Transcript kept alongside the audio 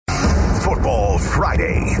Football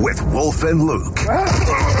Friday with Wolf and Luke.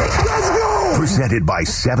 Let's go! Presented by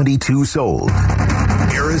 72 Sold.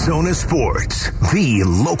 Arizona Sports, the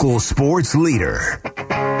local sports leader.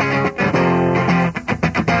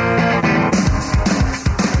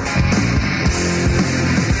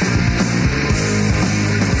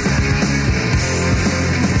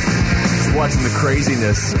 Watching the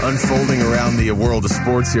craziness unfolding around the world of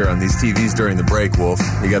sports here on these TVs during the break, Wolf.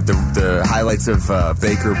 You got the highlights of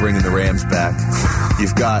Baker bringing the Rams back.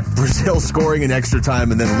 You've got Brazil scoring in extra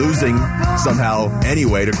time and then losing somehow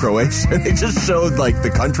anyway to Croatia. They just showed, like, the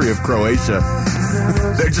country of Croatia.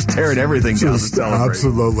 They're just tearing everything down to celebrate.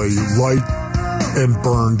 Absolutely light and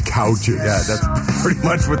burned couches. Yeah, that's pretty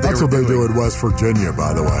much what they do in West Virginia,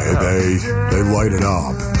 by the way. Yeah. They light it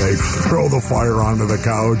up. They throw the fire onto the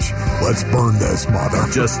couch. Let's burn this,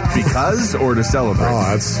 mother. Just because or to celebrate? Oh,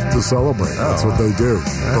 that's to celebrate. That's what they do.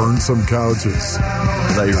 Yeah. Burn some couches.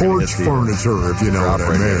 Porch furniture, if you know what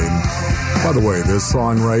I mean. By the way, this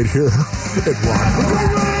song right here, it rocked.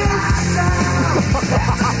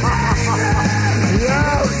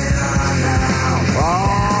 Yes!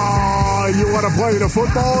 You want to play in a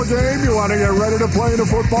football game? You want to get ready to play in a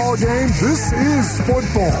football game? This is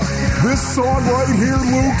football. This song right here,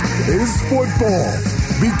 Luke, is football.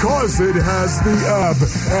 Because it has the ebb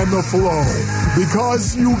and the flow.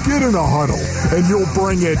 Because you get in a huddle and you'll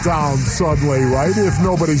bring it down suddenly, right? If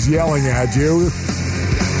nobody's yelling at you.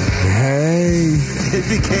 Hey. It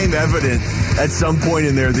became evident at some point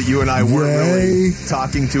in there that you and I weren't really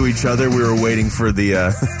talking to each other. We were waiting for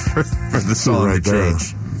the for the song right to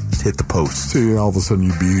change. Hit the post. See, all of a sudden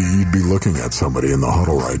you'd be looking at somebody in the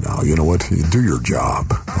huddle right now. You know what? Do your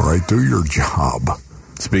job. All right? Do your job.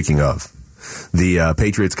 Speaking of, the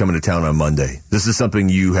Patriots coming to town on Monday. This is something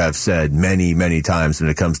you have said many, many times when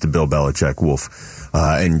it comes to Bill Belichick, Wolf.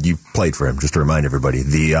 And you played for him, just to remind everybody.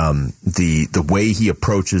 The way he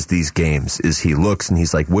approaches these games is he looks and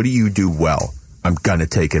he's like, what do you do well? I'm going to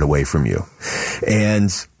take it away from you.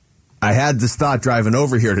 And I had this thought driving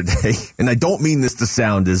over here today, and I don't mean this to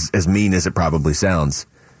sound as mean as it probably sounds,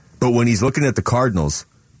 but when he's looking at the Cardinals,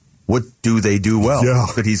 what do they do well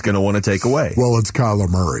that he's going to want to take away? Well, it's Kyler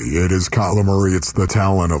Murray. It is Kyler Murray. It's the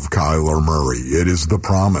talent of Kyler Murray. It is the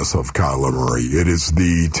promise of Kyler Murray. It is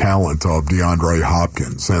the talent of DeAndre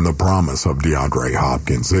Hopkins and the promise of DeAndre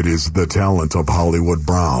Hopkins. It is the talent of Hollywood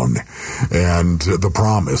Brown and the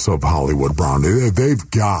promise of Hollywood Brown. They've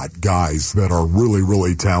got guys that are really,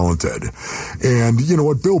 really talented. And you know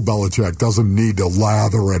what? Bill Belichick doesn't need to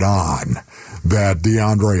lather it on that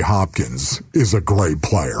DeAndre Hopkins is a great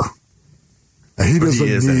player. He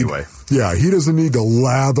doesn't need to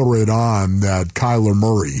lather it on that Kyler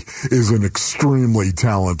Murray is an extremely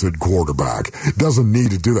talented quarterback. Doesn't need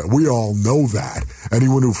to do that. We all know that.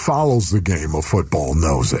 Anyone who follows the game of football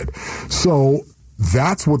knows it. So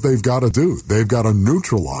that's what they've got to do. They've got to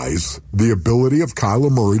neutralize the ability of Kyler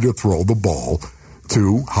Murray to throw the ball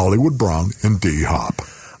to Hollywood Brown and D-Hop.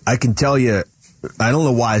 I can tell you, I don't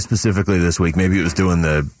know why specifically this week. Maybe it was doing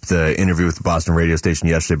the interview with the Boston radio station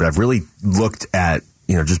yesterday, but I've really looked at,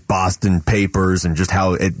 just Boston papers and just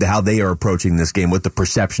how they are approaching this game, what the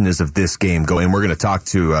perception is of this game going. And we're going to talk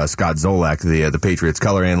to Scott Zolak, the Patriots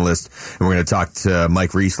color analyst, and we're going to talk to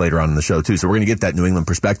Mike Reese later on in the show too. So we're going to get that New England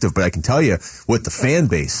perspective. But I can tell you what the fan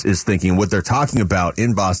base is thinking. What they're talking about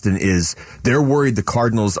in Boston is they're worried the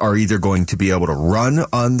Cardinals are either going to be able to run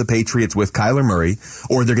on the Patriots with Kyler Murray,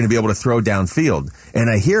 or they're going to be able to throw downfield. And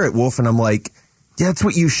I hear it, Wolf, and I'm like, yeah, that's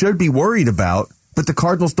what you should be worried about. But the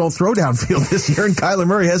Cardinals don't throw downfield this year, and Kyler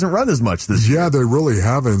Murray hasn't run as much this year. Yeah, they really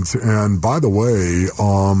haven't. And by the way,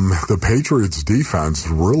 the Patriots defense,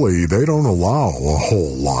 really, they don't allow a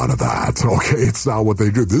whole lot of that. Okay, it's not what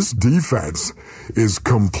they do. This defense is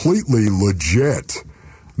completely legit.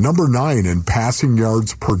 Number 9 in passing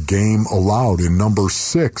yards per game allowed, and number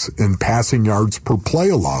 6 in passing yards per play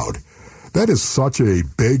allowed. That is such a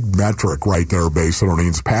big metric right there,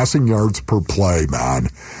 Basinonians. Passing yards per play, man.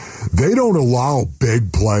 They don't allow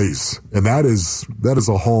big plays, and that is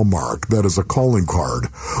a hallmark. That is a calling card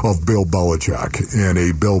of Bill Belichick and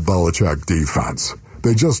a Bill Belichick defense.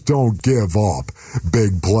 They just don't give up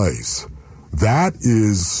big plays. That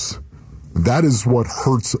is what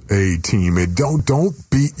hurts a team. Don't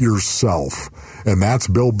beat yourself. And that's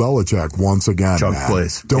Bill Belichick once again. Chunk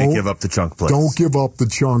plays. Can't give up the chunk plays. Don't give up the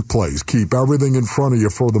chunk plays. Keep everything in front of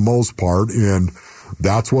you for the most part, and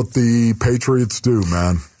that's what the Patriots do,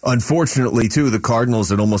 man. Unfortunately, too, the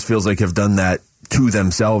Cardinals, it almost feels like have done that to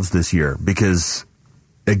themselves this year, because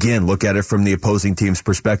again, look at it from the opposing team's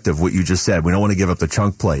perspective, what you just said. We don't want to give up the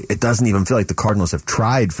chunk play. It doesn't even feel like the Cardinals have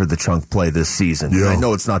tried for the chunk play this season. Yeah. I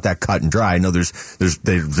know it's not that cut and dry. I know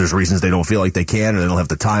there's reasons they don't feel like they can or they don't have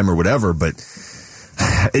the time or whatever, but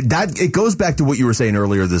it goes back to what you were saying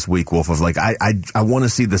earlier this week, Wolf, of like, I want to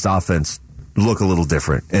see this offense look a little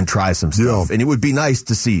different and try some stuff. Yeah. And it would be nice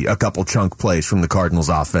to see a couple chunk plays from the Cardinals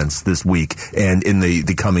offense this week and in the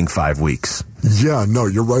coming 5 weeks. Yeah, no,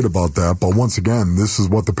 you're right about that. But once again, this is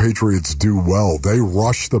what the Patriots do well. They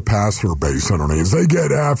rush the passer base underneath. They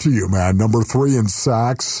get after you, man. Number 3 in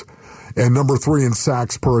sacks and number 3 in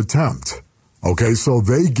sacks per attempt. Okay, so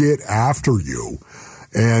they get after you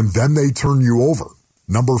and then they turn you over.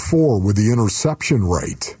 Number 4 with the interception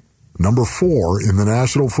rate. Number 4 in the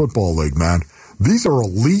National Football League, man. These are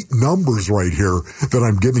elite numbers right here that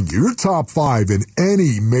I'm giving you. You're top 5 in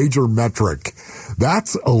any major metric.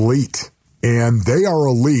 That's elite. And they are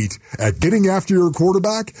elite at getting after your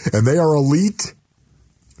quarterback, and they are elite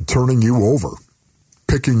turning you over,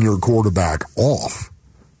 picking your quarterback off.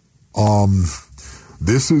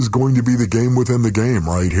 This is going to be the game within the game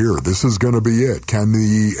right here. This is going to be it. Can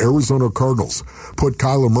the Arizona Cardinals put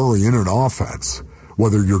Kyler Murray in an offense?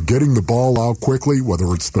 Whether you're getting the ball out quickly,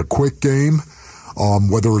 whether it's the quick game,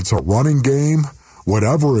 whether it's a running game,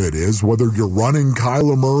 whatever it is, whether you're running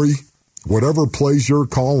Kyler Murray, whatever plays you're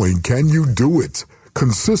calling, can you do it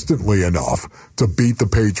consistently enough to beat the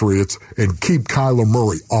Patriots and keep Kyler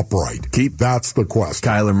Murray upright? That's the question.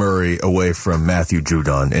 Kyler Murray away from Matthew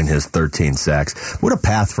Judon in his 13 sacks. What a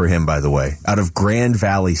path for him, by the way, out of Grand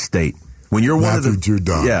Valley State. When you're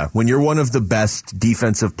when you're one of the best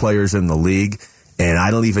defensive players in the league, and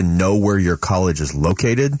I don't even know where your college is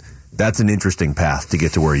located, that's an interesting path to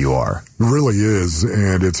get to where you are. It really is,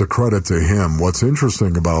 and it's a credit to him. What's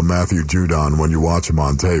interesting about Matthew Judon when you watch him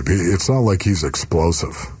on tape, it's not like he's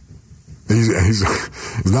explosive.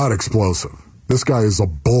 He's not explosive. This guy is a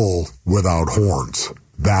bull without horns.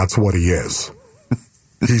 That's what he is.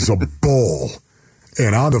 He's a bull.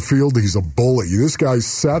 And on the field, he's a bully. This guy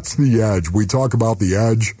sets the edge. We talk about the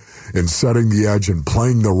edge and setting the edge and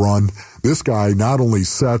playing the run. This guy not only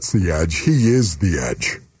sets the edge, he is the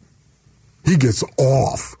edge. He gets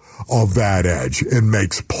off of that edge and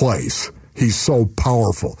makes plays. He's so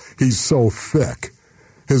powerful. He's so thick.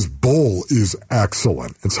 His bull is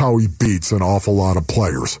excellent. It's how he beats an awful lot of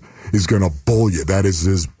players. He's going to bull you. That is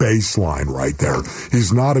his baseline right there.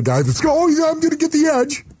 He's not a guy that's going, oh, yeah, I'm going to get the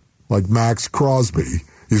edge. Like Max Crosby.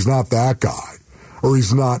 He's not that guy. Or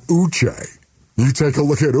he's not Uche. You take a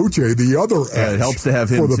look at Uche, the other edge it helps to have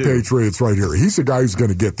him for the Patriots right here. He's the guy who's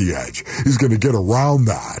going to get the edge. He's going to get around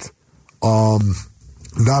that.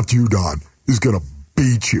 Not Judon. He's going to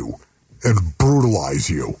beat you and brutalize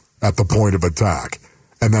you at the point of attack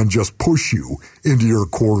and then just push you into your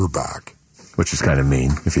quarterback. Which is kind of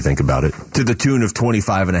mean, if you think about it. To the tune of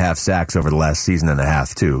 25.5 sacks over the last season and a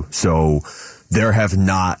half, too. So there have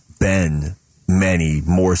not been many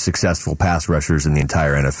more successful pass rushers in the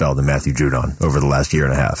entire NFL than Matthew Judon over the last year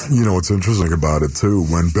and a half. You know what's interesting about it, too?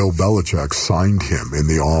 When Bill Belichick signed him in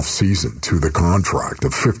the offseason to the contract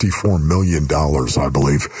of $54 million, I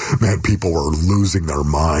believe, man, people were losing their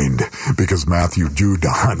mind because Matthew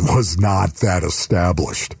Judon was not that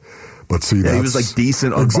established. But see, he was like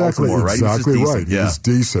decent on Baltimore, right? Exactly right. He was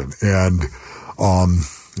decent. And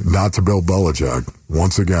not to Bill Belichick.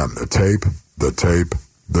 Once again, the tape.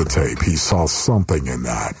 He saw something in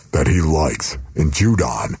that he likes. And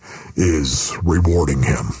Judon is rewarding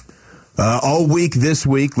him. All week this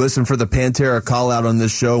week, listen for the Pantera call-out on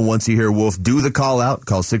this show. Once you hear Wolf do the call-out,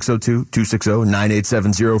 call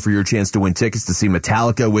 602-260-9870 for your chance to win tickets to see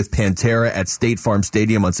Metallica with Pantera at State Farm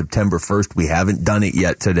Stadium on September 1st. We haven't done it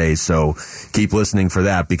yet today, so keep listening for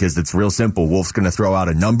that because it's real simple. Wolf's going to throw out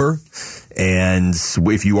a number, and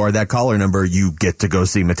if you are that caller number, you get to go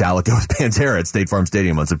see Metallica with Pantera at State Farm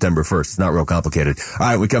Stadium on September 1st. It's not real complicated. All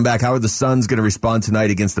right, we come back. How are the Suns going to respond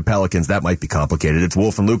tonight against the Pelicans? That might be complicated. It's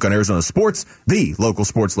Wolf and Luke on Arizona Sports, the local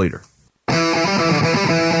sports leader.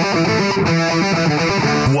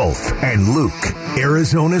 Wolf and Luke,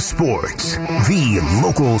 Arizona Sports, the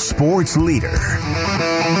local sports leader.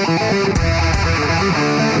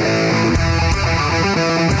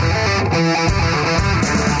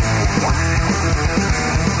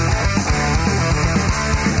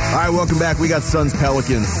 All right, welcome back. We got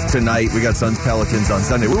Suns-Pelicans tonight. We got Suns-Pelicans on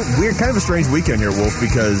Sunday. We're kind of a strange weekend here, Wolf,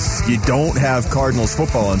 because you don't have Cardinals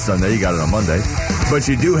football on Sunday. You got it on Monday. But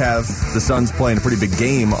you do have the Suns playing a pretty big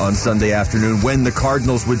game on Sunday afternoon when the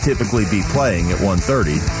Cardinals would typically be playing at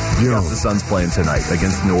 1:30. Yeah. The Suns playing tonight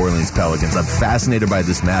against the New Orleans Pelicans. I'm fascinated by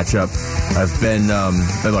this matchup. I've been,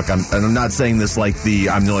 look, I'm not saying this like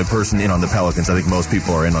I'm the only person in on the Pelicans. I think most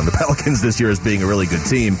people are in on the Pelicans this year as being a really good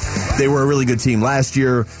team. They were a really good team last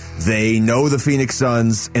year. They know the Phoenix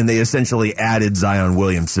Suns, and they essentially added Zion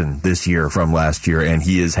Williamson this year from last year, and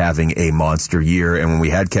he is having a monster year. And when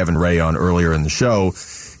we had Kevin Ray on earlier in the show,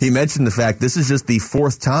 he mentioned the fact this is just the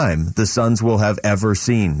fourth time the Suns will have ever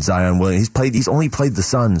seen Zion Williamson. He's only played the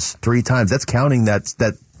Suns 3 times. That's counting that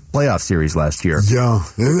playoff series last year. Yeah,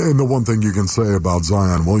 and the one thing you can say about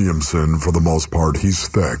Zion Williamson, for the most part, he's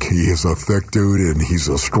thick. He is a thick dude, and he's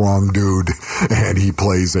a strong dude, and he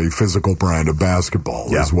plays a physical brand of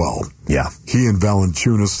basketball as well. Yeah. He and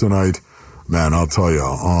Valanciunas tonight, man, I'll tell you,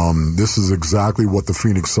 this is exactly what the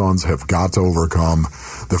Phoenix Suns have got to overcome,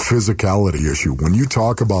 the physicality issue. When you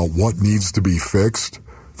talk about what needs to be fixed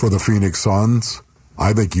for the Phoenix Suns,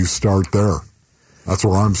 I think you start there. That's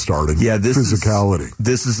where I'm starting. Yeah, physicality.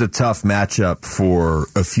 This is a tough matchup for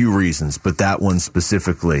a few reasons, but that one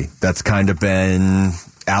specifically, that's kind of been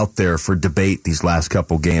out there for debate these last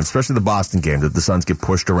couple games, especially the Boston game, that the Suns get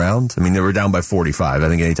pushed around. I mean, they were down by 45. I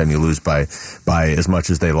think anytime you lose by as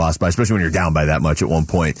much as they lost by, especially when you're down by that much at one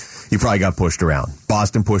point, you probably got pushed around.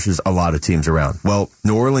 Boston pushes a lot of teams around. Well,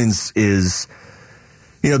 New Orleans is...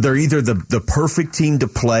 they're either the perfect team to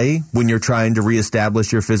play when you're trying to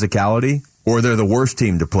reestablish your physicality, or they're the worst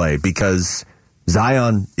team to play because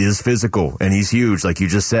Zion is physical and he's huge, like you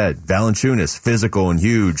just said. Valanciunas, physical and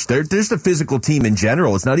huge. There's the physical team in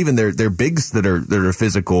general. It's not even their bigs that are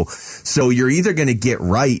physical. So you're either going to get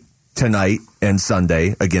right tonight and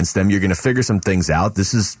Sunday against them. You're going to figure some things out.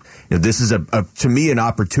 This is to me an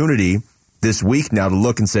opportunity this week now to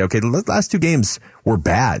look and say, okay, the last 2 games were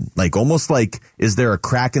bad. Like, almost like, is there a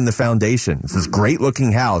crack in the foundation? It's this great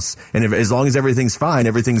looking house, and as long as everything's fine,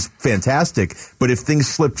 everything's fantastic. But if things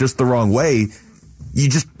slip just the wrong way,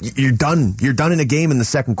 you're done. You're done in a game in the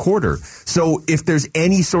second quarter. So if there's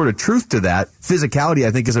any sort of truth to that, physicality,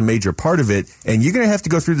 I think, is a major part of it. And you're going to have to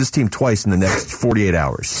go through this team twice in the next 48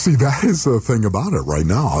 hours. See, that is the thing about it right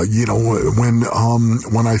now.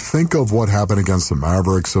 When I think of what happened against the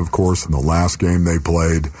Mavericks, of course, in the last game they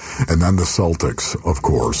played, and then the Celtics, of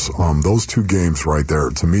course, those 2 games right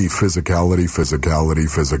there, to me, physicality.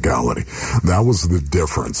 That was the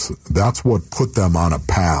difference. That's what put them on a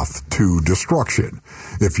path to destruction,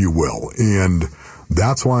 if you will. And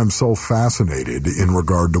that's why I'm so fascinated in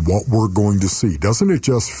regard to what we're going to see. Doesn't it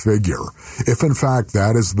just figure, if in fact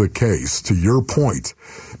that is the case, to your point,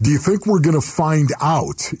 do you think we're going to find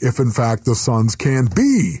out if in fact the Suns can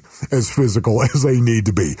be as physical as they need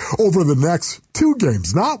to be over the next 2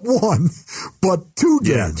 games? Not 1, but 2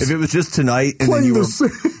 games. Yeah, if it was just tonight, and then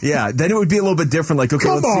then it would be a little bit different. Like, okay,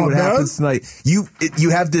 let's see what happens tonight. You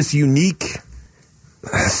have this unique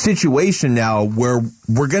situation now where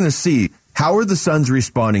we're going to see how are the Suns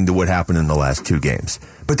responding to what happened in the last 2 games.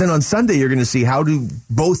 But then on Sunday, you're going to see how do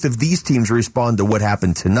both of these teams respond to what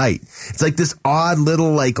happened tonight. It's like this odd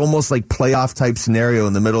little, like, almost like playoff type scenario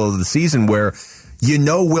in the middle of the season where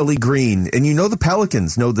Willie Green and the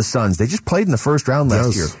Pelicans know the Suns. They just played in the first round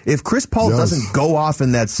last year. If Chris Paul doesn't go off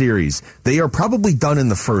in that series, they are probably done in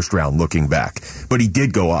the first round looking back. But he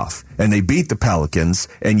did go off, and they beat the Pelicans,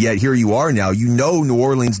 and yet here you are now. New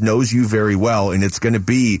Orleans knows you very well, and it's going to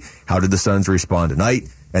be, how did the Suns respond tonight?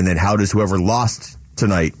 And then how does whoever lost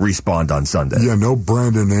tonight respond on Sunday? Yeah, no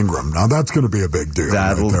Brandon Ingram. Now that's going to be a big deal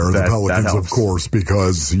right there. The Pelicans, of course,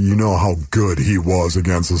 because you know how good he was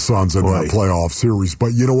against the Suns in that playoff series.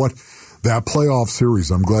 But you know what? That playoff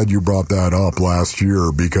series, I'm glad you brought that up last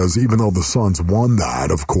year, because even though the Suns won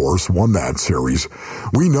that series,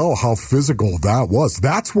 we know how physical that was.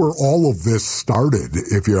 That's where all of this started,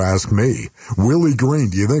 if you ask me. Willie Green,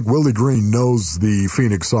 do you think Willie Green knows the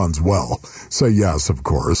Phoenix Suns well? Say yes, of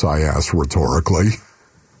course, I asked rhetorically.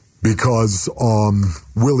 Because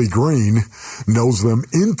Willie Green knows them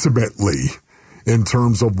intimately in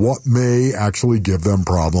terms of what may actually give them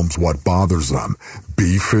problems, what bothers them.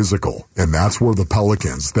 Be physical. And that's where the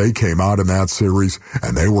Pelicans, they came out in that series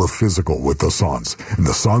and they were physical with the Suns. And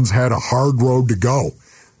the Suns had a hard road to go.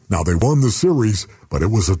 Now, they won the series, but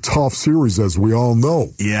it was a tough series, as we all know.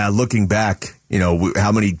 Yeah, looking back,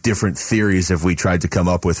 how many different theories have we tried to come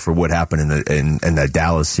up with for what happened in that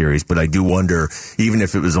Dallas series? But I do wonder, even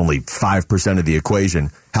if it was only 5% of the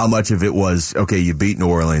equation, how much of it was, okay, you beat New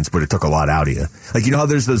Orleans, but it took a lot out of you. Like, how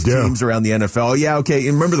there's those teams around the NFL. Yeah, okay.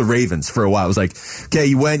 And remember the Ravens for a while. It was like, okay,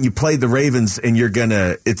 you played the Ravens and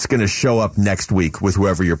it's going to show up next week with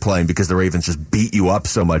whoever you're playing because the Ravens just beat you up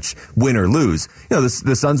so much, win or lose.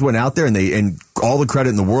 The Suns went out there and all the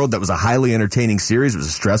credit in the world. That was a highly entertaining series. It was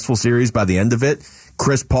a stressful series by the end of it.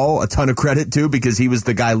 Chris Paul, a ton of credit too, because he was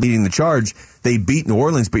the guy leading the charge. They beat New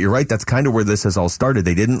Orleans, but you're right, that's kind of where this has all started.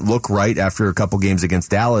 They didn't look right after a couple games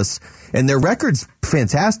against Dallas, and their record's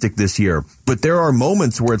fantastic this year, but there are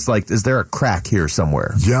moments where it's like, is there a crack here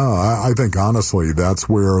somewhere? Yeah, I think honestly that's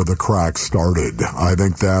where the crack started. I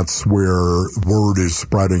think that's where word is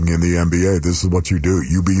spreading in the NBA. This is what you do.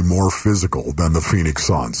 You be more physical than the Phoenix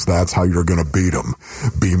Suns. That's how you're going to beat them.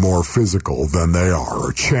 Be more physical than they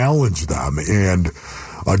are. Challenge them. And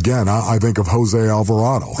again, I think of Jose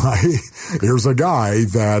Alvarado. Here's a guy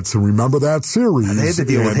remember that series. And they had to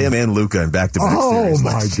deal with him and Luka in back-to-back series. Oh,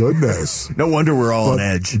 my goodness. No wonder we're all on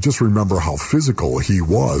edge. Just remember how physical he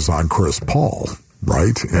was on Chris Paul,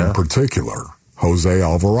 right? Yeah. In particular, Jose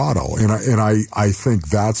Alvarado. And I think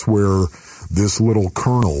that's where this little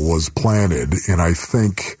kernel was planted. And I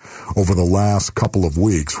think over the last couple of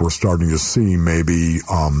weeks, we're starting to see maybe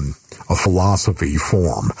a philosophy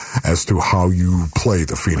form as to how you play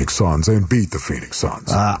the Phoenix Suns and beat the Phoenix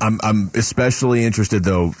Suns. I'm especially interested,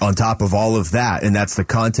 though, on top of all of that, and that's the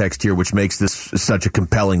context here, which makes this such a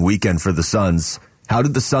compelling weekend for the Suns. How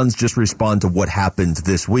did the Suns just respond to what happened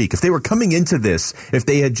this week? If they were coming into this, if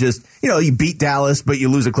they had just, you beat Dallas, but you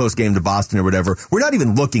lose a close game to Boston or whatever, we're not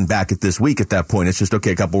even looking back at this week at that point. It's just,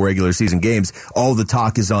 okay, a couple regular season games. All the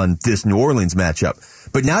talk is on this New Orleans matchup.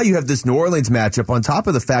 But now you have this New Orleans matchup on top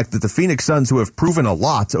of the fact that the Phoenix Suns, who have proven a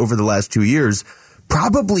lot over the last 2 years,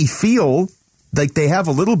 probably feel like they have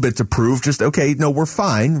a little bit to prove. Just, okay, no, we're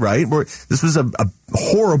fine, right? This was a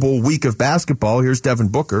horrible week of basketball. Here's Devin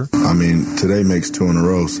Booker. I mean, today makes 2 in a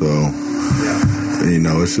row, so,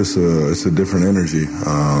 it's just it's a different energy.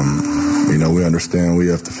 We understand we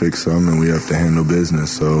have to fix something and we have to handle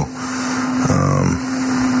business, so,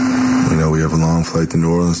 we have a long flight to New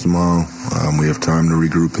Orleans tomorrow. We have time to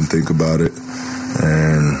regroup and think about it,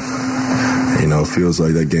 and, it feels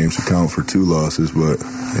like that game should count for 2 losses, but,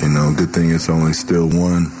 good thing it's only still 1,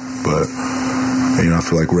 but, I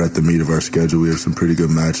feel like we're at the meat of our schedule. We have some pretty good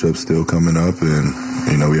matchups still coming up,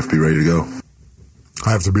 and, we have to be ready to go.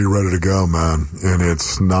 I have to be ready to go, man. And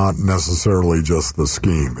it's not necessarily just the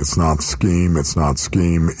scheme. It's not scheme. It's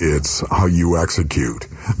how you execute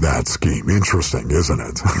that scheme. Interesting, isn't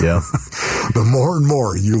it? Yeah. The more and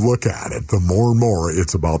more you look at it, the more and more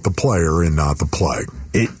it's about the player and not the play.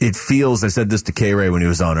 It feels, I said this to K-Ray when he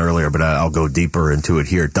was on earlier, but I'll go deeper into it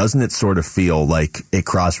here. Doesn't it sort of feel like a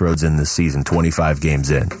crossroads in this season, 25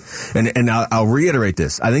 games in? And I'll reiterate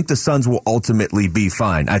this. I think the Suns will ultimately be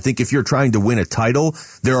fine. I think if you're trying to win a title,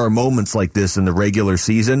 there are moments like this in the regular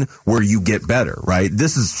season where you get better, right?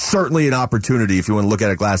 This is certainly an opportunity, if you want to look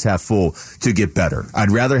at a glass half full, to get better.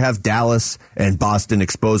 I'd rather have Dallas and Boston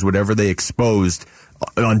expose whatever they exposed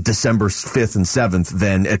on December 5th and 7th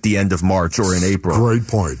than at the end of March or in April. Great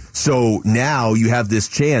point. So now you have this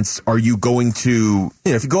chance. Are you going to,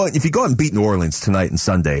 if you go out and beat New Orleans tonight and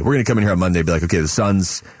Sunday, we're going to come in here on Monday and be like, okay, the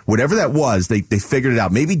Suns, whatever that was, they figured it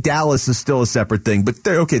out. Maybe Dallas is still a separate thing, but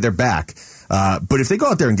they're back. But if they go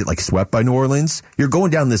out there and get swept by New Orleans, you're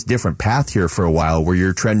going down this different path here for a while where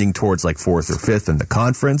you're trending towards 4th or 5th in the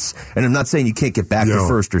conference. And I'm not saying you can't get back to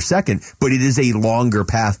 1st or 2nd, but it is a longer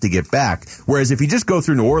path to get back. Whereas if you just go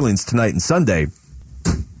through New Orleans tonight and Sunday,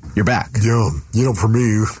 you're back. Yeah. For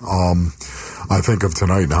me, I think of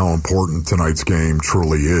tonight and how important tonight's game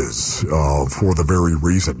truly is for the very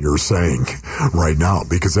reason you're saying right now.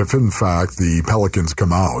 Because if, in fact, the Pelicans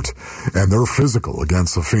come out and they're physical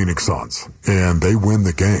against the Phoenix Suns and they win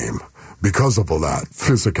the game because of all that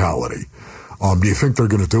physicality, do you think they're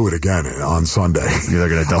going to do it again on Sunday? They're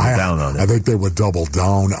going to double down on it. I think they would double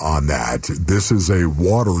down on that. This is a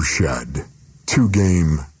watershed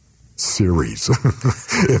 2-game series,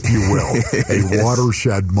 if you will. A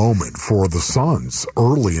watershed moment for the Suns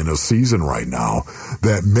early in a season right now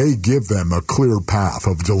that may give them a clear path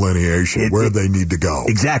of delineation where they need to go.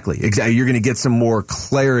 Exactly. You're going to get some more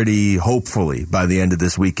clarity, hopefully, by the end of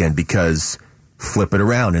this weekend, because flip it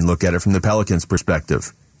around and look at it from the Pelicans'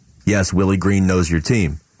 perspective. Yes, Willie Green knows your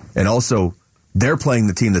team. And also, they're playing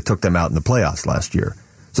the team that took them out in the playoffs last year.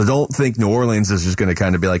 So don't think New Orleans is just going to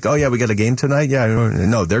kind of be like, oh, yeah, we got a game tonight? Yeah,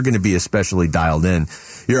 no, they're going to be especially dialed in.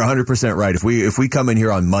 You're 100% right. If we come in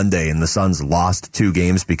here on Monday and the Suns lost 2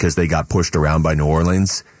 games because they got pushed around by New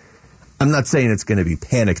Orleans, I'm not saying it's going to be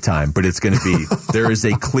panic time, but it's going to be, there is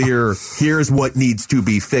a clear, here's what needs to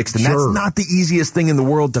be fixed. And that's not the easiest thing in the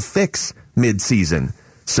world to fix mid-season.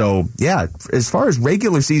 So yeah, as far as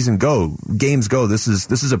regular season games go, this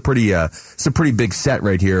is a pretty big set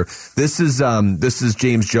right here. This is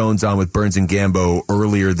James Jones on with Burns and Gambo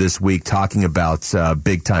earlier this week talking about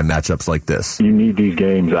big time matchups like this. You need these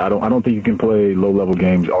games. I don't think you can play low level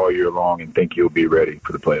games all year long and think you'll be ready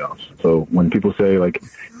for the playoffs. So when people say like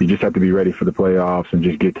you just have to be ready for the playoffs and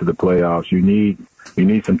just get to the playoffs, you need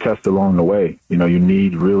some tests along the way. You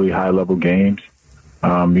need really high level games.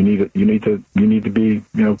 You need to be,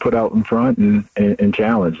 put out in front and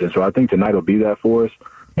challenged. And so I think tonight will be that for us.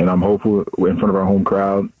 And I'm hopeful in front of our home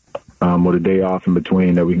crowd, with a day off in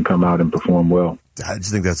between, that we can come out and perform well. I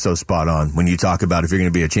just think that's so spot on. When you talk about if you're going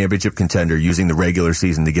to be a championship contender, using the regular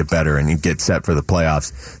season to get better and you get set for the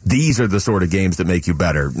playoffs, these are the sort of games that make you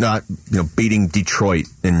better. Not, beating Detroit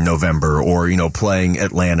in November or, playing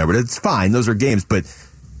Atlanta. But it's fine. Those are games. But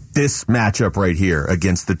this matchup right here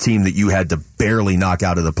against the team that you had to barely knock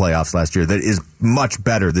out of the playoffs last year, that is much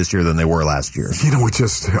better this year than they were last year.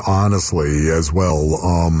 Just honestly as well,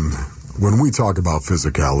 when we talk about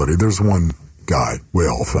physicality, there's one guy we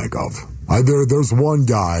all think of. There's one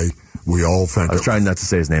guy we all think of. I was trying not to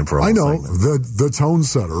say his name for a I know, segment. the tone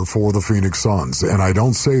setter for the Phoenix Suns, and I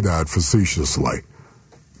don't say that facetiously.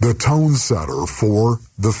 The tone setter for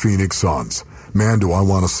the Phoenix Suns. Man, do I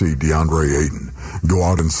want to see DeAndre Ayton go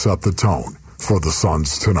out and set the tone for the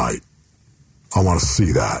Suns tonight. I want to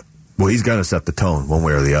see that. Well, he's going to set the tone one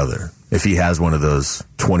way or the other. If he has one of those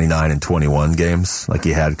 29 and 21 games like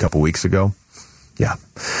he had a couple weeks ago. Yeah.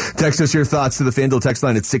 Text us your thoughts to the FanDuel text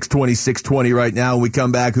line at 620-620 right now. When we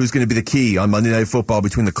come back, who's going to be the key on Monday Night Football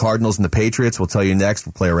between the Cardinals and the Patriots? We'll tell you next.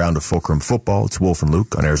 We'll play a round of Fulcrum football. It's Wolf and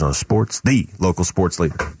Luke on Arizona Sports, the local sports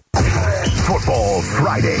leader. Football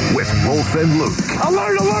Friday with Wolf and Luke.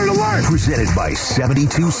 Alert! Presented by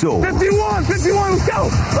 72 Soul. 51, let's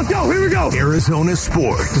go, here we go. Arizona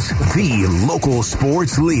Sports, the local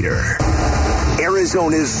sports leader.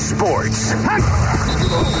 Arizona's sports.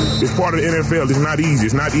 It's part of the NFL. It's not easy.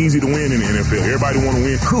 It's not easy to win in the NFL. Everybody want to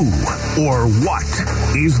win. Who or what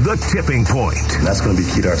is the tipping point? That's going to be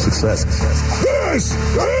key to our success. This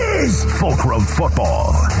is Fulcrum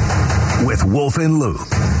Football with Wolf and Luke.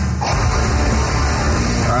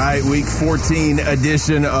 All right, Week 14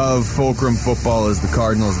 edition of Fulcrum Football as the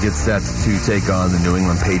Cardinals get set to take on the New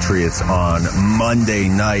England Patriots on Monday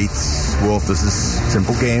night. Wolf, this is a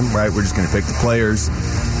simple game, right? We're just going to pick the players,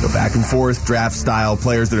 go back and forth, draft style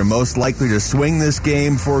players that are most likely to swing this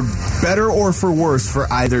game for better or for worse for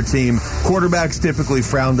either team. Quarterbacks typically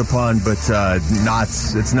frowned upon, but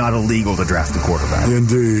it's not illegal to draft a quarterback.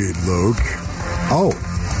 Indeed, Luke. Oh,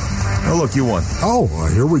 look, you won.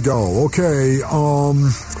 Here we go. Okay,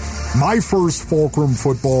 my first Fulcrum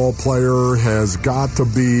football player has got to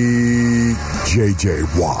be J.J.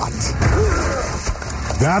 Watt.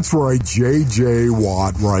 That's right, J.J.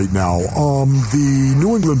 Watt right now. The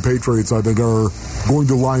New England Patriots, I think, are going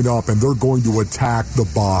to line up and they're going to attack the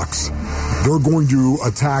box. They're going to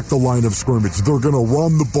attack the line of scrimmage. They're going to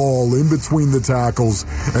run the ball in between the tackles,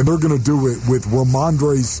 and they're going to do it with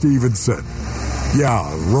Ramondre Stevenson. Yeah,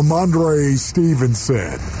 Ramondre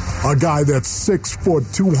Stevenson, a guy that's 6 foot,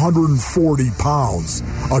 240 pounds,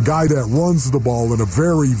 a guy that runs the ball in a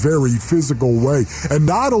very, very physical way, and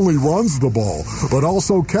not only runs the ball, but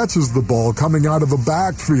also catches the ball coming out of the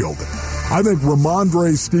backfield. I think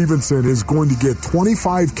Ramondre Stevenson is going to get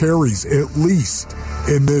 25 carries at least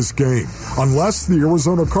in this game. Unless the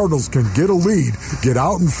Arizona Cardinals can get a lead, get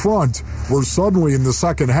out in front, where suddenly in the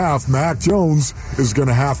second half, Mac Jones is going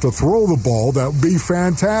to have to throw the ball. That would be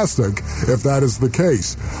fantastic if that is the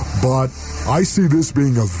case. But I see this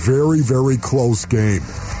being a very, very close game.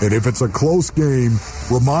 And if it's a close game,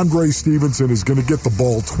 Ramondre Stevenson is going to get the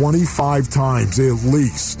ball 25 times at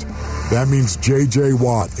least. That means J.J.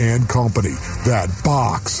 Watt and company. That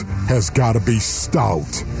box has got to be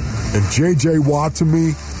stout. And J.J. Watt, to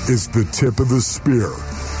me, is the tip of the spear.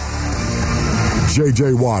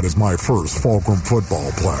 J.J. Watt is my first Fulcrum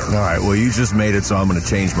football player. All right, well, you just made it, so I'm going to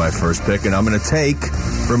change my first pick, and I'm going to take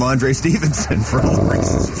Ramondre Stevenson for all the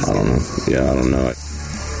reasons. I don't know it.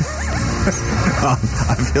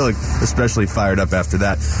 I feel like especially fired up after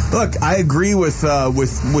that. Look, I agree with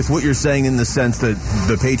what you're saying in the sense that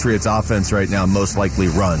the Patriots offense right now most likely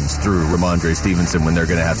runs through Ramondre Stevenson when they're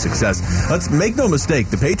going to have success. Let's make no mistake,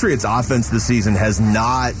 the Patriots offense this season has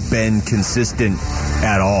not been consistent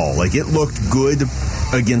at all. Like, it looked good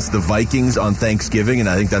against the Vikings on Thanksgiving, and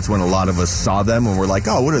I think that's when a lot of us saw them and we're like,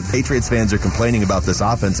 oh, what are the Patriots fans are complaining about this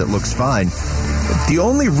offense? It looks fine. The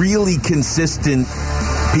only really consistent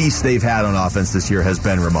piece they've had on offense this year has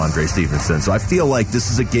been Ramondre Stevenson. So I feel like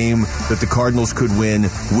this is a game that the Cardinals could win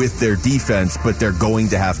with their defense, but they're going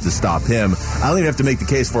to have to stop him. I don't even have to make the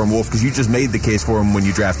case for him, Wolf, because you just made the case for him when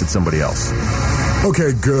you drafted somebody else.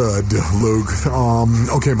 Okay, good, Luke.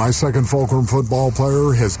 Okay, my second Fulcrum football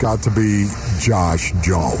player has got to be Josh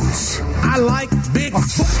Jones. I like big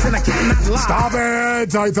butts and I cannot lie. Stop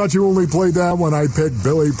it! I thought you only played that when I picked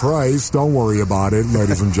Billy Price. Don't worry about it,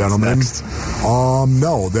 ladies and gentlemen.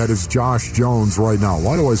 No, that is Josh Jones right now.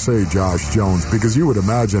 Why do I say Josh Jones? Because you would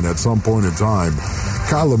imagine at some point in time,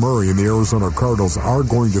 Kyler Murray and the Arizona Cardinals are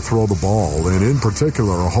going to throw the ball, and in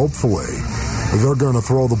particular, hopefully, they're going to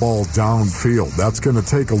throw the ball downfield. That's going to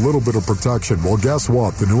take a little bit of protection. Well, guess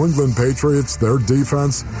what? The New England Patriots, their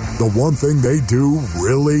defense, the one thing they do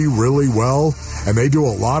really, really well, and they do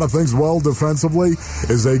a lot of things well defensively,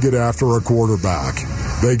 is they get after a quarterback.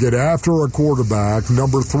 They get after a quarterback,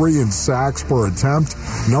 number 3 in sacks per attempt,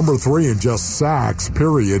 number 3 in just sacks,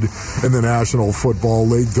 period, in the National Football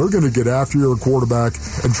League. They're going to get after your quarterback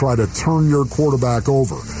and try to turn your quarterback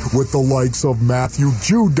over with the likes of Matthew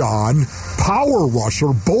Judon, power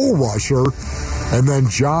rusher, bull rusher, and then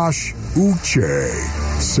Josh Uche.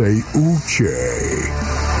 Say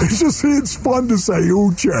Uche. It's fun to say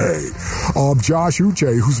Uche. Josh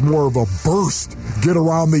Uche, who's more of a burst, get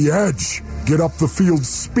around the edge, get up the field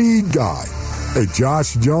speed guy. Hey,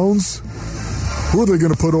 Josh Jones, who are they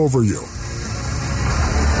going to put over you?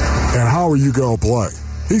 And how are you going to play?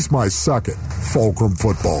 He's my second Fulcrum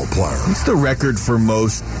football player. What's the record for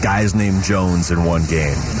most guys named Jones in one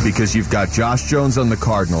game? Because you've got Josh Jones on the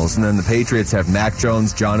Cardinals, and then the Patriots have Mac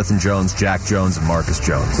Jones, Jonathan Jones, Jack Jones, and Marcus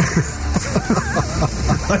Jones.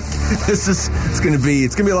 It's going to be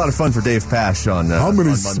a lot of fun for Dave Pasch on How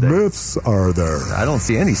many on Monday. Smiths are there? I don't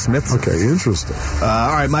see any Smiths. Okay, interesting.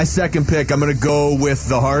 All right, my second pick, I'm going to go with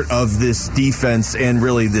the heart of this defense and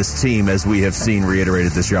really this team, as we have seen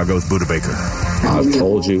reiterated this year. I'll go with Budda Baker. I've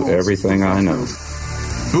told you everything I know.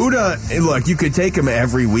 Budda, look, you could take him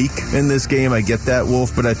every week in this game. I get that,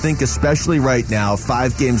 Wolf, but I think especially right now,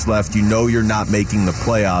 5 games left, you know you're not making the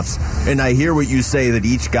playoffs. And I hear what you say that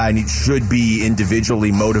each guy should be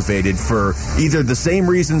individually motivated for either the same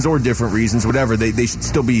reasons or different reasons, whatever. They should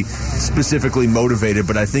still be specifically motivated.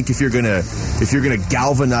 But I think if you're gonna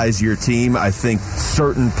galvanize your team, I think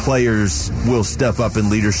certain players will step up in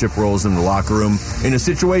leadership roles in the locker room in a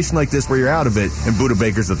situation like this where you're out of it, and Budda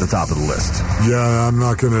Baker's at the top of the list. Yeah, I'm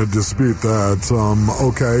not going to dispute that.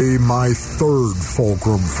 Okay, my third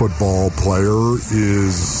Fulcrum football player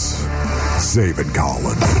is Zaven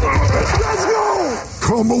Collins. Let's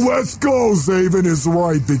go! Let's go! Zaven is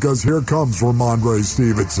right, because here comes Ramondre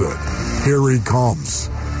Stevenson. Here he comes.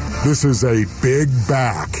 This is a big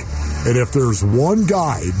back. And if there's one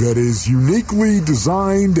guy that is uniquely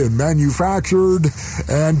designed and manufactured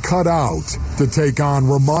and cut out to take on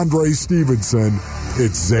Ramondre Stevenson,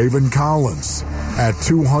 it's Zaven Collins at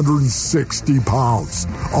 260 pounds.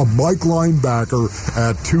 A Mike linebacker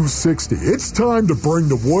at 260. It's time to bring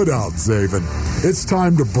the wood out, Zaven. It's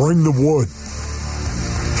time to bring the wood.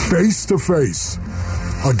 Face to face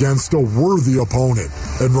against a worthy opponent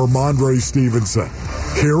in Ramondre Stevenson.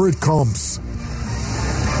 Here it comes.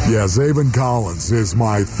 Yeah, Zaven Collins is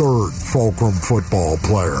my third Fulcrum football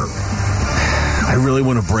player. I really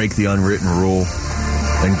want to break the unwritten rule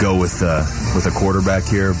and go with a quarterback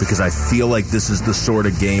here, because I feel like this is the sort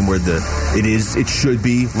of game where it should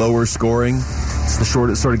be lower scoring. It's the sort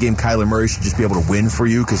of game Kyler Murray should just be able to win for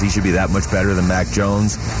you, because he should be that much better than Mac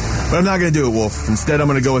Jones. But I'm not going to do it, Wolf. Instead, I'm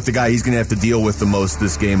going to go with the guy he's going to have to deal with the most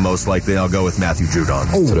this game, most likely. I'll go with Matthew Judon.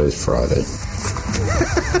 Oh. Today's Friday.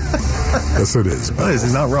 Yes, it is.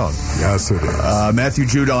 He's not wrong. Yes, it is. Matthew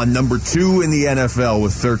Judon, number 2 in the NFL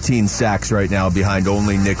with 13 sacks right now, behind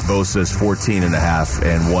only Nick Bosa's 14.5,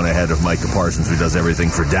 and 1 ahead of Micah Parsons, who does everything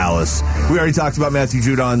for Dallas. We already talked about Matthew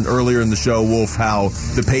Judon earlier in the show, Wolf, how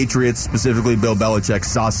the Patriots, specifically Bill Belichick,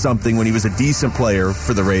 saw something when he was a decent player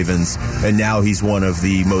for the Ravens, and now he's one of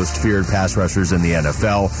the most feared pass rushers in the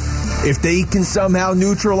NFL. If they can somehow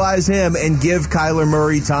neutralize him and give Kyler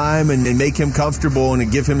Murray time and make him comfortable going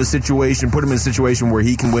and give him a situation, put him in a situation where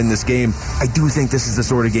he can win this game. I do think this is the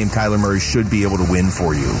sort of game Kyler Murray should be able to win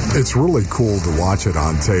for you. It's really cool to watch it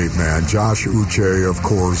on tape, man. Josh Uche, of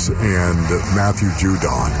course, and Matthew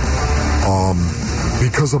Judon.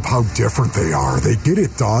 Because of how different they are. They get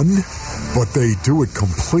it done, but they do it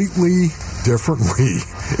completely differently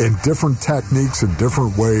in different techniques and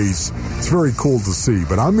different ways. It's very cool to see.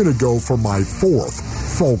 But I'm going to go for my fourth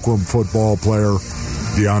Fulcrum football player,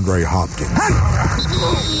 DeAndre Hopkins.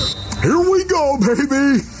 Here we go,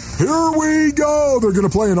 baby. Here we go. They're going to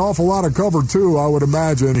play an awful lot of cover, too, I would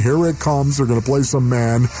imagine. Here it comes. They're going to play some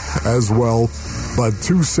man as well. But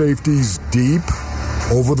two safeties deep,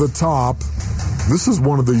 over the top. This is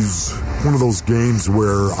one of those games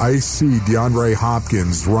where I see DeAndre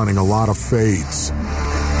Hopkins running a lot of fades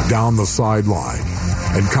down the sideline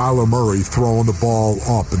and Kyler Murray throwing the ball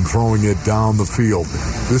up and throwing it down the field.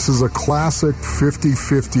 This is a classic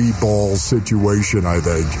 50-50 ball situation, I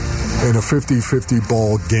think, and a 50-50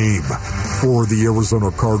 ball game for the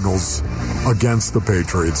Arizona Cardinals against the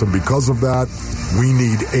Patriots. And because of that, we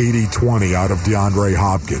need 80-20 out of DeAndre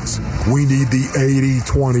Hopkins. We need the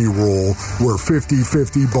 80-20 rule where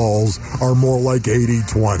 50-50 balls are more like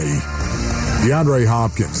 80-20. DeAndre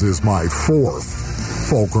Hopkins is my fourth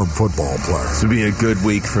Fulcrum football player. This would be a good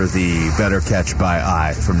week for the better catch by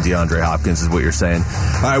eye from DeAndre Hopkins is what you're saying.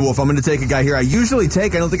 All right, Wolf, I'm going to take a guy here I usually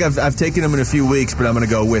take. I don't think I've taken him in a few weeks, but I'm going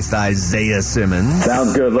to go with Isaiah Simmons.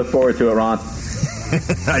 Sounds good. Look forward to it, Ron.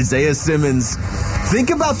 Isaiah Simmons.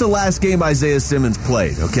 Think about the last game Isaiah Simmons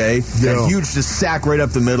played, okay? Yeah. That huge just sack right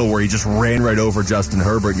up the middle where he just ran right over Justin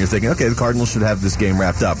Herbert, and you're thinking, okay, the Cardinals should have this game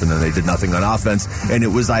wrapped up, and then they did nothing on offense, and it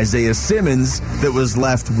was Isaiah Simmons that was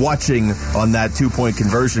left watching on that two-point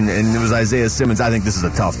conversion, and it was Isaiah Simmons. I think this is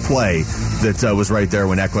a tough play that was right there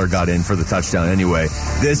when Eckler got in for the touchdown anyway.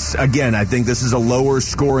 This, again, I think this is a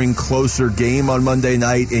lower-scoring, closer game on Monday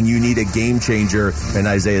night, and you need a game changer, and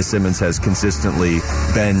Isaiah Simmons has consistently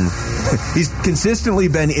been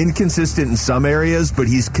inconsistent in some areas, but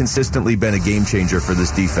he's consistently been a game changer for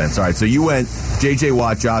this defense. All right, so you went J.J.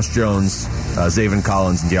 Watt, Josh Jones, Zaven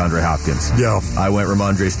Collins, and DeAndre Hopkins. Yeah. I went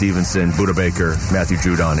Ramondre Stevenson, Budda Baker, Matthew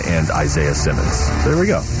Judon, and Isaiah Simmons. There we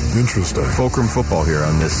go. Interesting. Fulcrum football here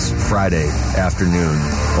on this Friday afternoon,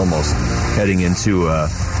 almost heading into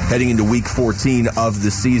week 14 of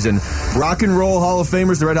the season. Rock and Roll Hall of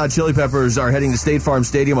Famers, the Red Hot Chili Peppers, are heading to State Farm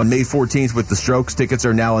Stadium on May 14th with the Strokes. Tickets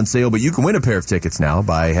are now on sale, but you can win a pair of tickets now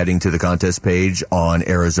by heading to the contest page on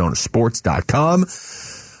ArizonaSports.com.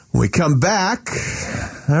 When we come back,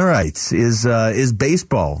 all right, is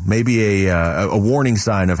baseball maybe a warning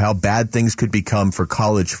sign of how bad things could become for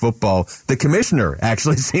college football? The commissioner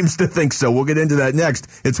actually seems to think so. We'll get into that next.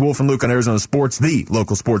 It's Wolf and Luke on Arizona Sports, the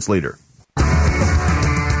local sports leader.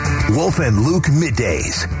 Wolf and Luke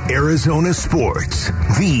Middays, Arizona Sports,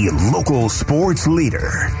 the local sports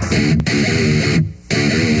leader.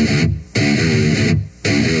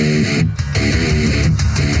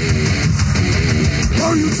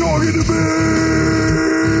 Are you talking to me?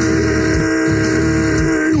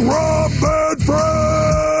 Rob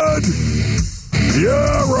Bedford?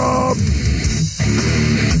 Yeah, Rob.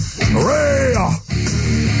 Ray.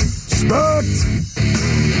 Spect.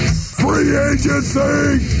 Free agency.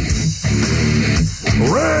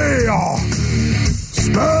 Ray.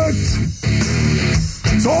 Spect.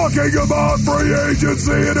 Talking about free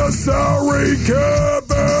agency in a salary cap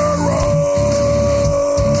era.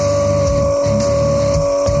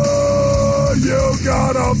 You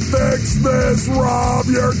gotta fix this, Rob.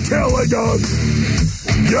 You're killing us.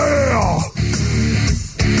 Yeah.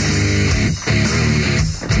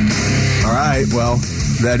 All right, well,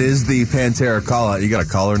 that is the Pantera call-out. You got a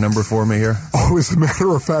caller number for me here? Oh, as a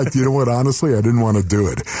matter of fact, you know what? Honestly, I didn't want to do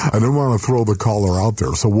it. I didn't want to throw the caller out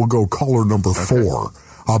there, so we'll go caller number 4.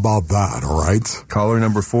 How about that, all right? Caller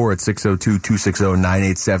number 4 at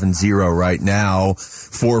 602-260-9870 right now.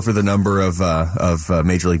 4 for the number of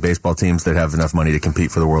Major League Baseball teams that have enough money to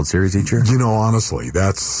compete for the World Series each year. You know, honestly,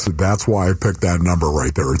 that's why I picked that number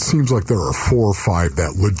right there. It seems like there are 4 or 5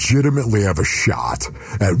 that legitimately have a shot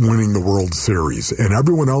at winning the World Series, and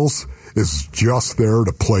everyone else is just there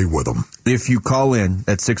to play with them. If you call in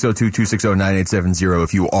at 602-260-9870,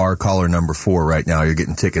 if you are caller number 4 right now, you're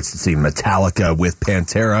getting tickets to see Metallica with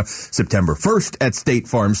Pantera September 1st at State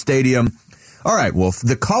Farm Stadium. All right, Wolf,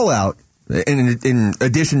 the call out, in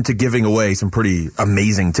addition to giving away some pretty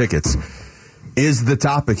amazing tickets, is the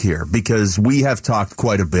topic here, because we have talked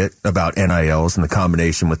quite a bit about NILs and the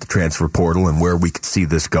combination with the transfer portal and where we could see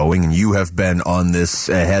this going. And you have been on this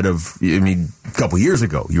ahead of, a couple years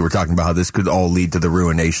ago, you were talking about how this could all lead to the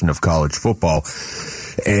ruination of college football.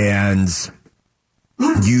 And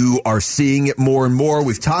You are seeing it more and more.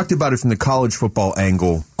 We've talked about it from the college football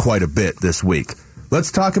angle quite a bit this week. Let's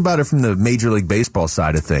talk about it from the Major League Baseball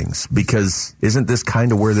side of things, because isn't this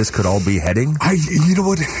kind of where this could all be heading? You know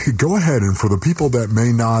what? Go ahead. And for the people that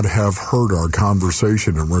may not have heard our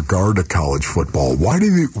conversation in regard to college football, why do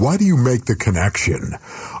you make the connection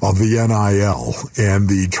of the NIL and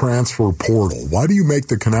the transfer portal? Why do you make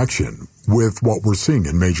the connection with what we're seeing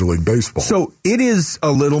in Major League Baseball? So it is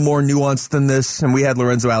a little more nuanced than this, and we had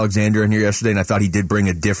Lorenzo Alexander in here yesterday, and I thought he did bring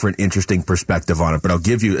a different, interesting perspective on it, but I'll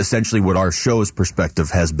give you essentially what our show's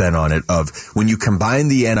perspective has been on it, of when you combine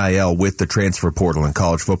the NIL with the transfer portal in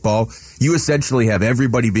college football, you essentially have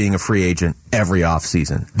everybody being a free agent every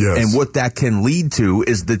offseason. Yes. And what that can lead to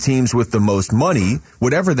is the teams with the most money,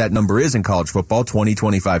 whatever that number is in college football, 20,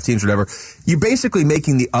 25 teams, whatever, you're basically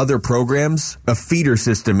making the other programs a feeder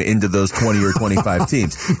system into those 20 or 25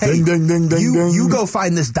 teams. Hey, ding, ding, ding, ding. You go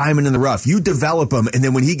find this diamond in the rough. You develop him, and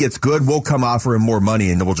then when he gets good, we'll come offer him more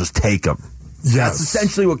money, and then we'll just take him. Yes. That's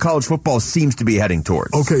essentially what college football seems to be heading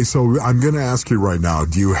towards. Okay, so I'm going to ask you right now,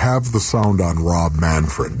 do you have the sound on Rob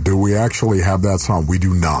Manfred? Do we actually have that sound? We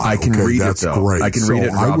do not. I can read that's it, though. Great. I can read it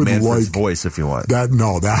in Rob Manfred's voice if you want.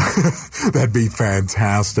 That'd be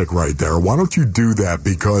fantastic right there. Why don't you do that?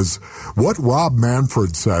 Because what Rob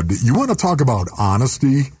Manfred said, you want to talk about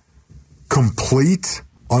honesty, complete,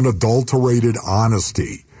 unadulterated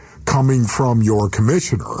honesty coming from your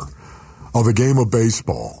commissioner of the game of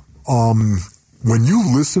baseball. When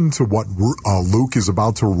you listen to what Luke is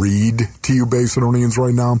about to read to you, Basinonians,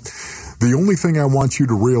 right now, the only thing I want you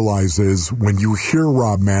to realize is when you hear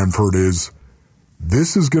Rob Manfred is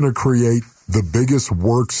this is going to create the biggest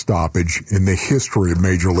work stoppage in the history of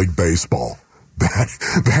Major League Baseball.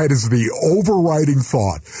 That is the overriding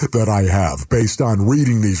thought that I have based on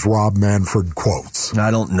reading these Rob Manfred quotes. I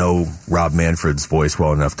don't know Rob Manfred's voice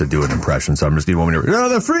well enough to do an impression, so I'm just, you want me to,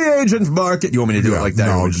 the free agent market. You want me to do it like that?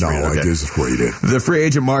 No, I just read it. The free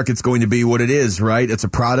agent market's going to be what it is, right? It's a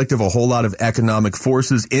product of a whole lot of economic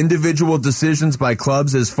forces, individual decisions by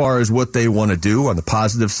clubs as far as what they want to do. On the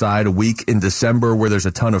positive side, a week in December where there's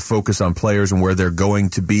a ton of focus on players and where they're going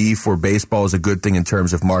to be for baseball is a good thing in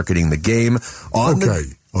terms of marketing the game.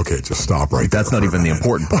 Okay, just stop right there. That's not even the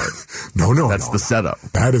important part. That's the setup.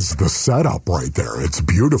 That is the setup right there. It's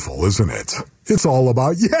beautiful, isn't it? It's all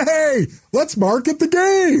about, yay, let's market the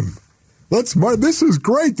game. This is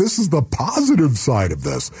great. This is the positive side of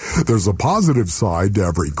this. There's a positive side to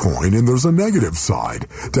every coin, and there's a negative side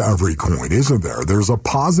to every coin, isn't there? There's a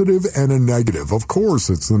positive and a negative. Of course,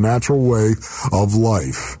 it's the natural way of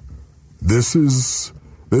life. This is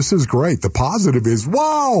great. The positive is,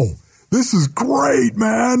 wow, this is great,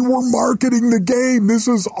 man. We're marketing the game. This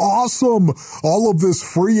is awesome. All of this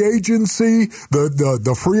free agency,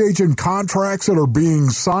 the free agent contracts that are being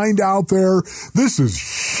signed out there. This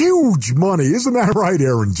is huge money. Isn't that right,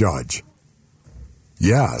 Aaron Judge?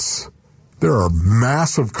 Yes. There are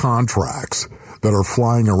massive contracts that are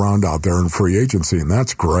flying around out there in free agency, and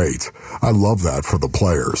that's great. I love that for the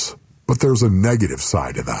players. But there's a negative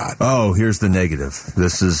side to that. Oh, here's the negative.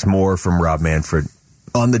 This is more from Rob Manfred.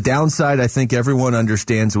 On the downside, I think everyone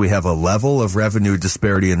understands we have a level of revenue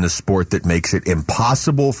disparity in the sport that makes it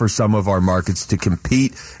impossible for some of our markets to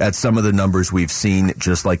compete at some of the numbers we've seen.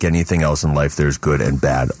 Just like anything else in life, there's good and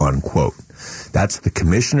bad, unquote. That's the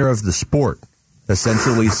commissioner of the sport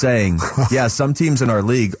essentially saying, yeah, some teams in our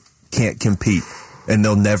league can't compete, and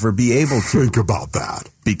they'll never be able to. Think about that.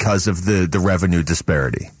 Because of the revenue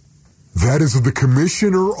disparity. That is the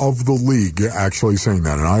commissioner of the league actually saying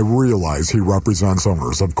that. And I realize he represents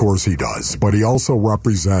owners. Of course he does. But he also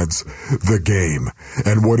represents the game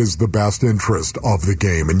and what is the best interest of the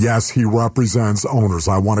game. And yes, he represents owners.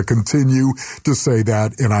 I want to continue to say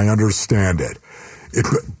that, and I understand it.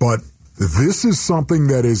 But this is something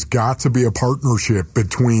that has got to be a partnership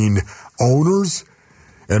between owners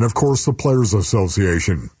and, of course, the Players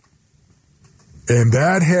Association. And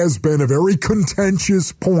that has been a very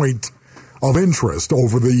contentious point of interest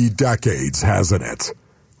over the decades, hasn't it?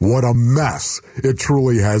 What a mess it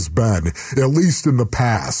truly has been, at least in the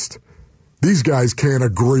past. These guys can't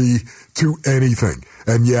agree to anything.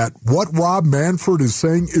 And yet, what Rob Manfred is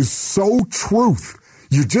saying is so truth.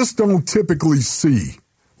 You just don't typically see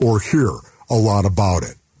or hear a lot about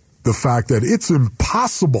it. The fact that it's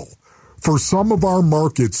impossible for some of our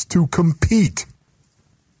markets to compete.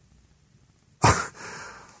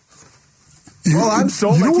 I'm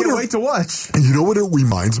sold. I can't wait to watch. You know what it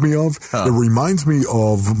reminds me of? It reminds me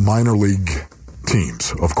of minor league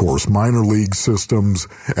teams, of course, minor league systems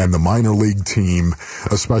and the minor league team,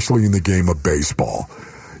 especially in the game of baseball.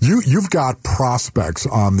 You've got prospects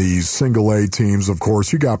on these single A teams, of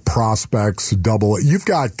course. You got prospects, double A. You've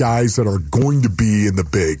got guys that are going to be in the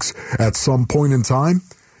bigs at some point in time.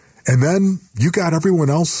 And then you got everyone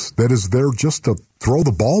else that is there just to throw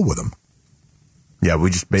the ball with them. Yeah, we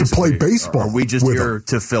just basically to play baseball. Are we just here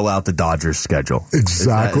to fill out the Dodgers schedule?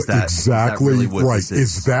 Exactly. Is that really what right. This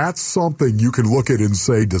is that something you can look at and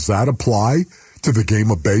say, does that apply to the game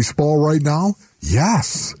of baseball right now?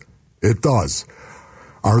 Yes, it does.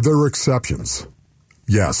 Are there exceptions?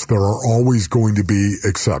 Yes, there are always going to be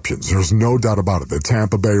exceptions. There's no doubt about it. The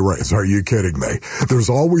Tampa Bay Rays, are you kidding me? There's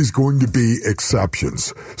always going to be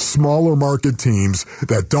exceptions. Smaller market teams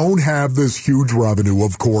that don't have this huge revenue,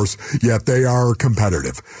 of course, yet they are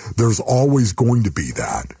competitive. There's always going to be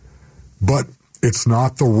that. But it's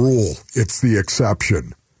not the rule. It's the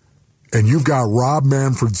exception. And you've got Rob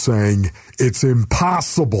Manfred saying it's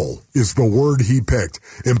impossible, is the word he picked,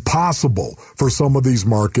 impossible for some of these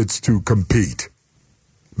markets to compete.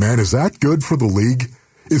 Man, is that good for the league?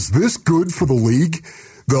 Is this good for the league?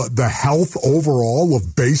 The health overall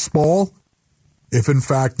of baseball? If in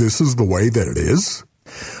fact this is the way that it is?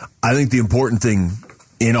 I think the important thing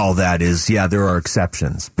in all that is, yeah, there are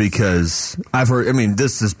exceptions, because I've heard, I mean,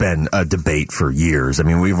 this has been a debate for years. I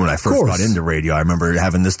mean, when I first got into radio, I remember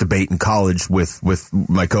having this debate in college with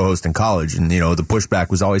my co-host in college, and, you know, the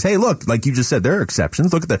pushback was always, hey, look, like you just said, there are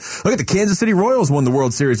exceptions. Look at the Kansas City Royals won the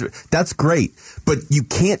World Series. That's great. But you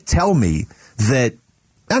can't tell me that,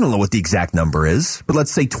 I don't know what the exact number is, but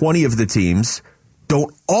let's say 20 of the teams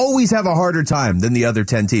don't always have a harder time than the other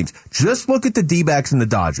 10 teams. Just look at the D-backs and the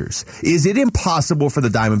Dodgers. Is it impossible for the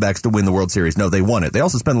Diamondbacks to win the World Series? No, they won it. They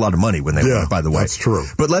also spent a lot of money when they won it, by the way. That's true.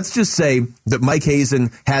 But let's just say that Mike Hazen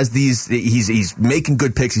has these, he's making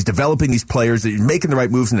good picks, he's developing these players, he's making the right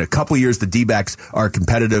moves, and in a couple of years the D-backs are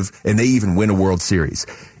competitive and they even win a World Series.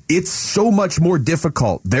 It's so much more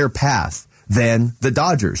difficult, their path, than the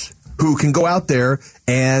Dodgers, who can go out there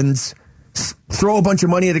and throw a bunch of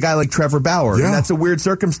money at a guy like Trevor Bauer. Yeah. And that's a weird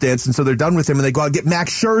circumstance, and so they're done with him, and they go out and get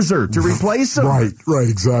Max Scherzer to replace him. Right,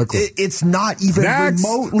 exactly. It's not even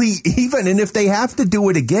remotely even, and if they have to do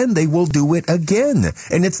it again, they will do it again.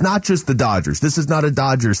 And it's not just the Dodgers. This is not a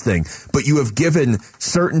Dodgers thing, but you have given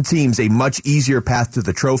certain teams a much easier path to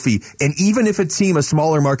the trophy, and even if a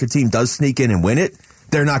smaller market team does sneak in and win it,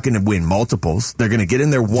 they're not going to win multiples. They're going to get in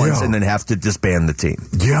there once and then have to disband the team.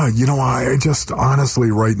 Yeah, you know, I just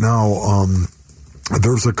honestly right now,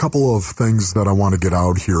 there's a couple of things that I want to get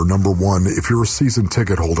out here. Number one, if you're a season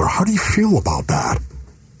ticket holder, how do you feel about that?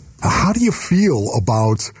 How do you feel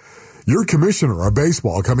about your commissioner of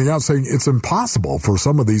baseball coming out saying it's impossible for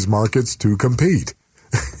some of these markets to compete?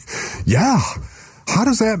 Yeah. How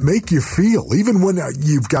does that make you feel? Even when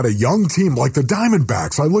you've got a young team like the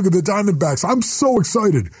Diamondbacks. I look at the Diamondbacks. I'm so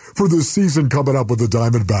excited for this season coming up with the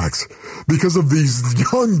Diamondbacks because of these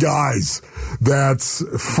young guys that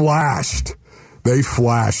flashed. They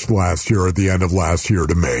flashed last year at the end of last year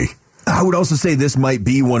to me. I would also say this might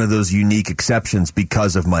be one of those unique exceptions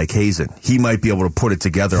because of Mike Hazen. He might be able to put it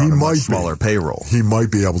together on a much smaller payroll. He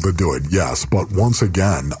might be able to do it, yes. But once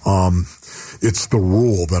again, it's the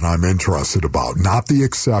rule that I'm interested about, not the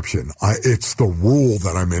exception. It's the rule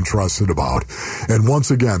that I'm interested about. And once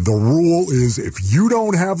again, the rule is if you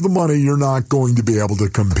don't have the money, you're not going to be able to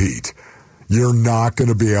compete. You're not going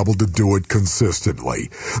to be able to do it consistently.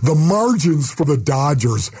 The margins for the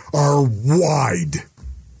Dodgers are wide.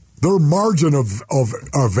 Their margin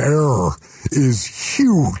of error is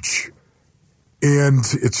huge. And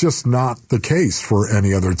it's just not the case for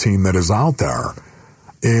any other team that is out there.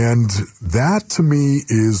 And that, to me,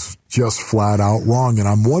 is just flat out wrong. And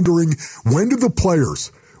I'm wondering, when do the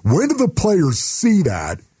players see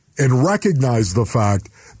that and recognize the fact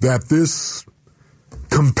that this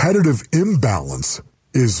competitive imbalance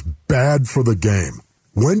is bad for the game?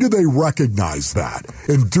 When do they recognize that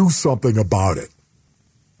and do something about it?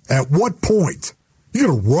 At what point? You're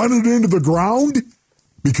going to run it into the ground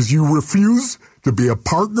because you refuse to be a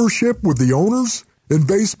partnership with the owners in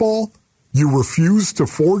baseball? You refuse to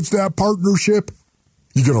forge that partnership?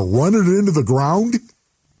 You're going to run it into the ground?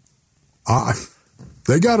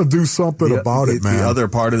 They got to do something about it, man. The other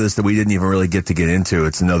part of this that we didn't even really get into,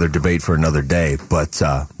 it's another debate for another day, but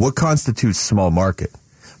what constitutes small market?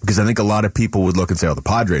 Because I think a lot of people would look and say, oh, the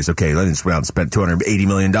Padres, okay, they just went out and spent $280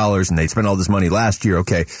 million, and they spent all this money last year,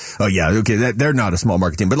 okay. Oh, yeah, okay, they're not a small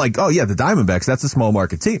market team. But like, oh, yeah, the Diamondbacks, that's a small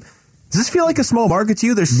market team. Does this feel like a small market to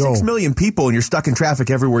you? There's 6 million people, and you're stuck in traffic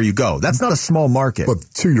everywhere you go. That's not a small market. But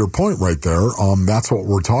to your point right there, that's what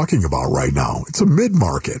we're talking about right now. It's a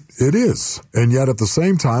mid-market. It is. And yet at the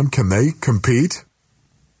same time, can they compete?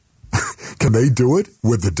 Can they do it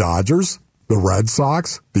with the Dodgers? The Red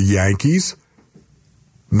Sox? The Yankees?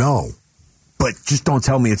 No. But just don't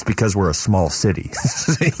tell me it's because we're a small city.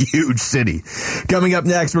 A huge city. Coming up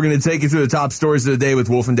next, we're going to take you through the top stories of the day with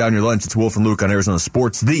Wolf and Down Your Lunch. It's Wolf and Luke on Arizona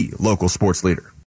Sports, the local sports leader.